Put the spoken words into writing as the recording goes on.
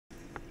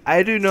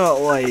I do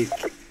not like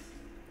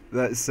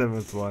that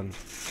 7th one.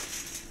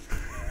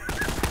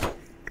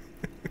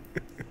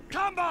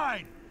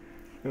 Combine!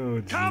 Oh,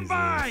 Jesus.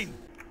 Combine!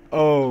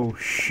 Oh,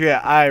 shit.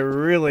 I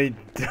really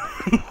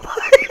don't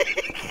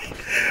like...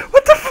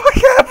 What the fuck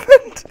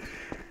happened?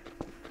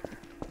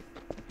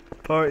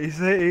 Party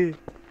City.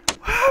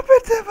 What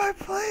happened to my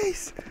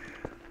place?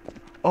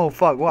 Oh,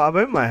 fuck. What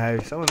about my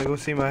house? I want to go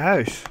see my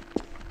house.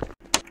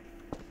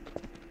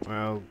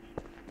 Well...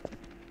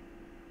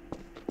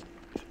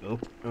 Oh,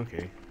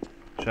 okay.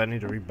 So I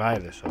need to rebuy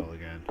this all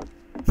again.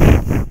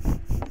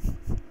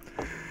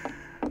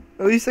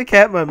 At least I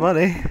kept my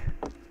money.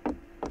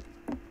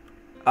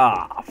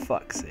 Ah,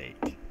 fuck's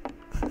sake.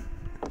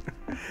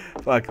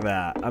 Fuck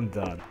that. I'm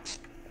done.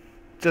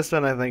 Just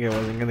when I think it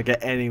wasn't gonna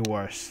get any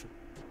worse.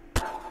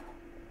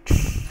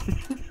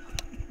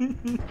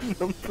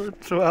 Number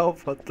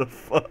 12, what the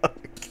fuck?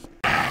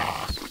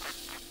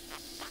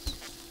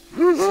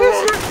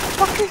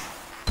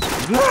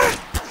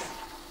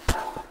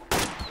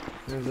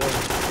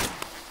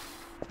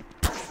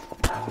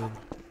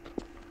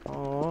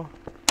 Oh.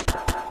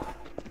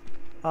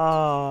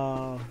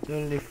 Oh, the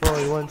only 4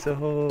 he wants a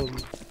home.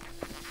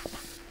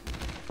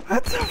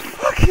 What the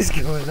fuck is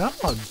going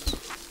on?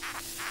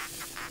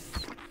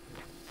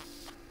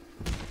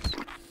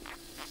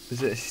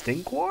 Is it a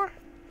stink war?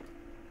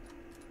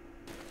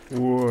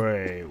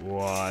 Wait,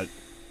 what?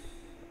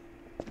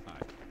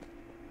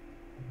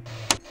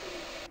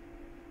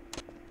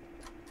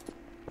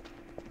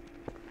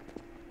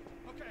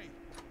 Okay.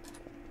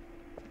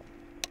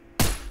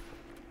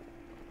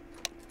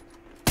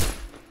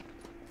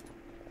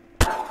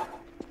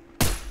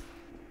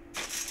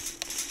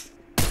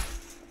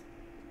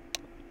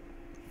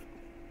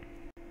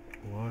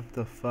 What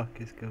the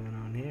fuck is going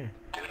on here?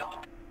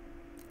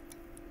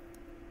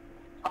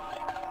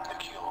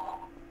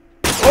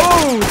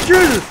 Oh,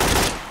 Jesus!